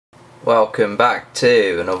Welcome back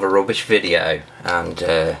to another rubbish video, and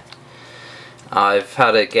I've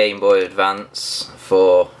had a Game Boy Advance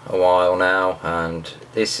for a while now, and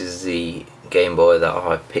this is the Game Boy that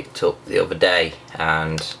I picked up the other day,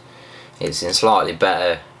 and it's in slightly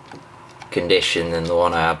better condition than the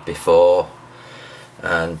one I had before.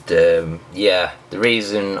 And yeah, the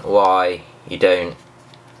reason why you don't,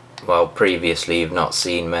 well, previously you've not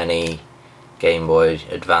seen many Game Boy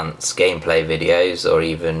Advance gameplay videos, or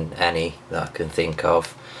even any that I can think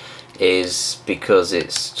of, is because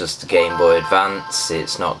it's just a Game Boy Advance.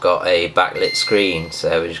 It's not got a backlit screen,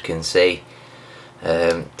 so as you can see,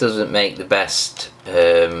 doesn't make the best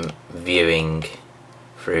viewing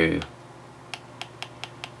through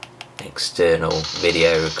external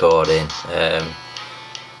video recording.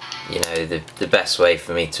 You know, the best way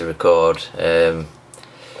for me to record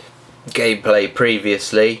gameplay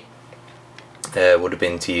previously would have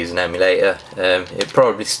been to use an emulator. It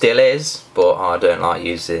probably still is, but I don't like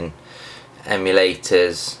using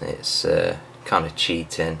emulators. It's kind of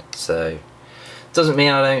cheating, so doesn't mean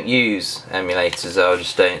I don't use emulators. I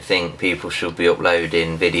just don't think people should be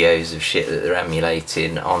uploading videos of shit that they're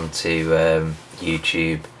emulating onto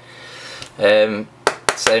YouTube.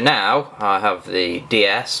 So now I have the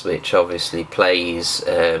DS, which obviously plays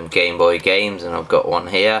Game Boy games, and I've got one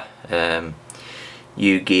here.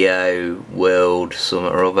 Yu-Gi-Oh! World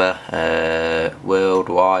something or other,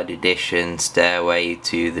 Worldwide Edition, Stairway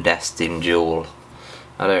to the Destined Duel.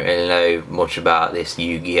 I don't really know much about this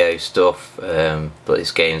Yu-Gi-Oh! Stuff, but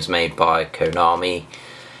this game's made by Konami,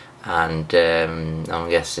 and I'm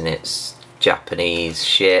guessing it's Japanese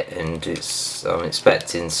shit, and I'm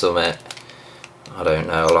expecting something, I don't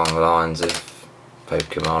know, along the lines of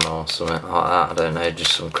Pokemon or something like that. I don't know,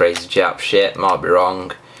 just some crazy Jap shit, might be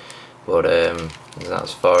wrong, but that's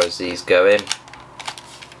as far as these go in.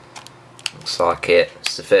 Looks like it.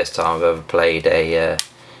 It's the first time I've ever played a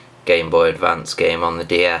Game Boy Advance game on the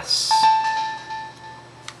DS.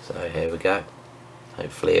 So here we go.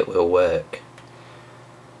 Hopefully it will work.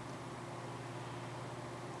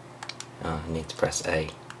 Oh, I need to press A.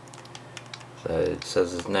 So it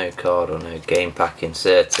says there's no card or no game pack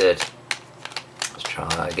inserted. Let's try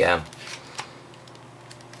that again.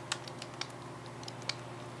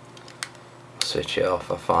 Switch it off.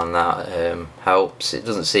 I find that helps. They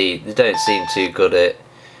don't seem too good at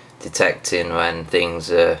detecting when things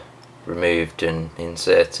are removed and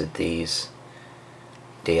inserted, these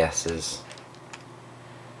DS's.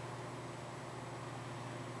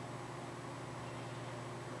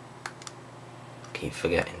 Keep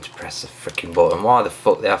forgetting to press the freaking button. Why the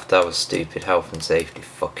fuck they have to have a stupid health and safety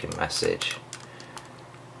fucking message?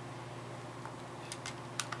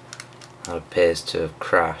 That appears to have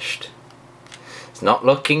crashed. It's not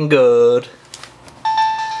looking good.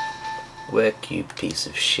 Work, you piece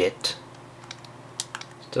of shit.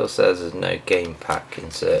 Still says there's no game pack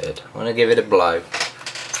inserted. I'm gonna give it a blow.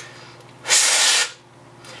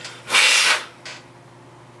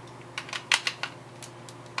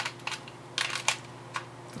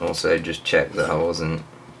 Also, just check that I wasn't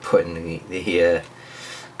putting the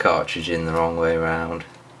cartridge in the wrong way around.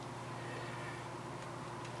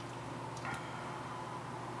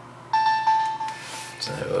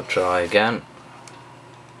 So we'll try again.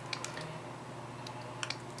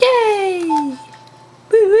 Yay!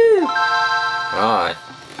 Woo-woo! Right.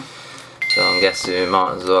 So I'm guessing we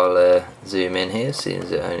might as well zoom in here, seeing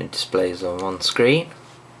as it only displays on one screen.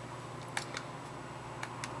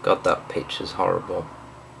 God, that picture's horrible.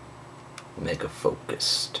 Mega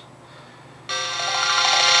focused.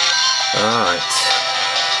 Right.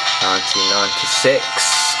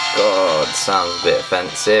 1996. God, sounds a bit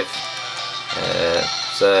offensive.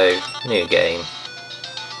 So, new game.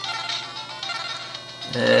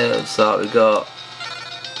 Looks like we got,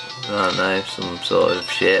 I don't know, some sort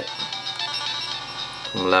of shit.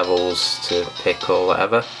 Some levels to pick or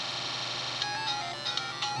whatever.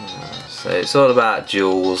 So it's all about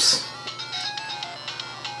duels.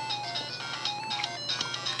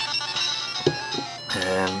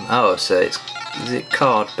 Oh, so is it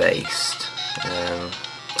card based?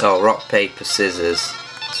 Oh, rock, paper, scissors.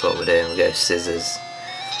 That's what we're doing. We go scissors.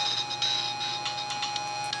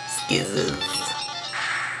 Scissors.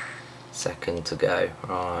 Second to go.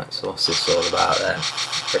 Right, so what's this all about then?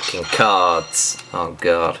 Freaking cards. Oh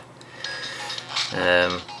god.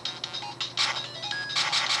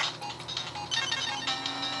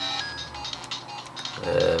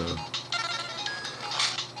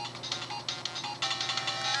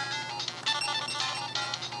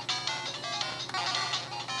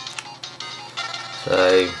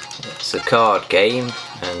 So it's a card game,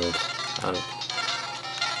 and I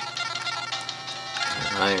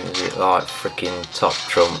know, is it like freaking Top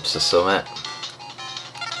Trumps or something?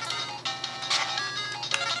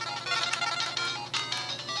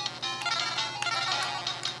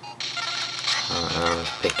 I don't know, I'm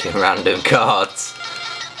just picking random cards.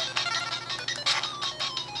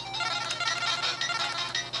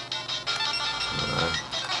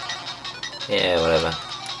 Yeah, whatever.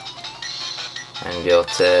 End your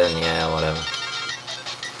turn, yeah, whatever.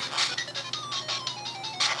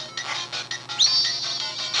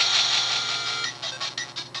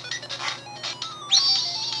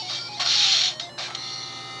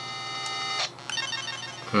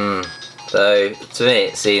 So, to me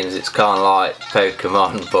it seems it's kind of like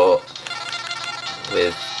Pokemon, but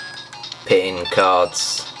with pitting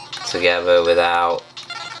cards together without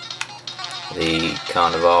the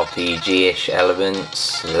kind of RPG-ish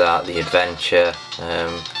elements, without the adventure.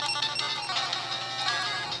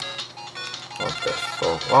 What the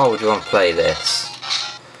fuck? Why would you want to play this?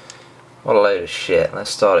 What a load of shit.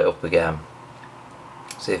 Let's start it up again.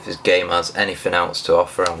 See if this game has anything else to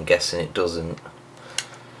offer. I'm guessing it doesn't.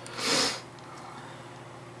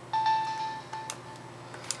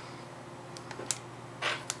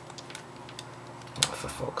 Oh, for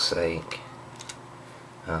fuck's sake.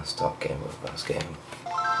 I'll start game with last game.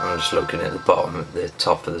 I'm just looking at the bottom, at the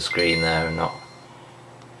top of the screen there, and not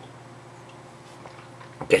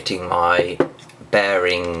getting my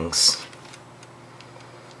bearings.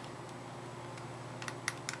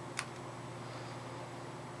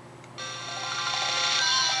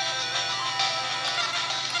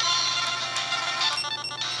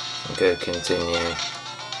 Go continue.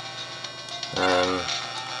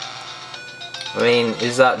 I mean,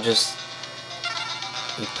 is that just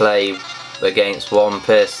you play against one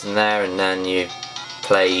person there and then you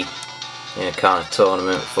play in a kind of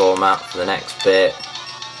tournament format for the next bit?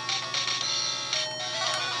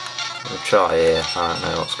 We'll try here. I don't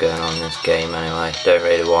know what's going on in this game anyway. Don't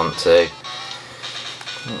really want to.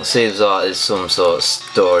 It seems like there's some sort of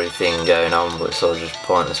story thing going on, but it's all just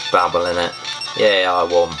pointless babble in it. Yeah, I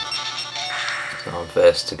won. So I'm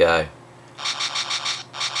first to go.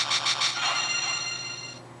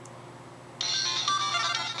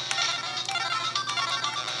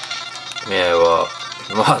 You know what?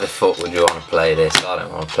 Why the fuck would you want to play this? I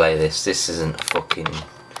don't want to play this. This isn't a fucking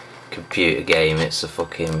computer game. It's a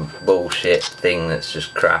fucking bullshit thing that's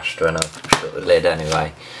just crashed when I shut the lid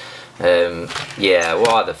anyway. Yeah,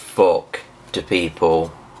 why the fuck do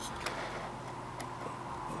people...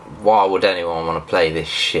 Why would anyone want to play this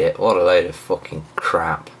shit? What a load of fucking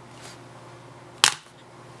crap.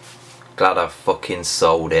 Glad I fucking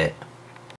sold it.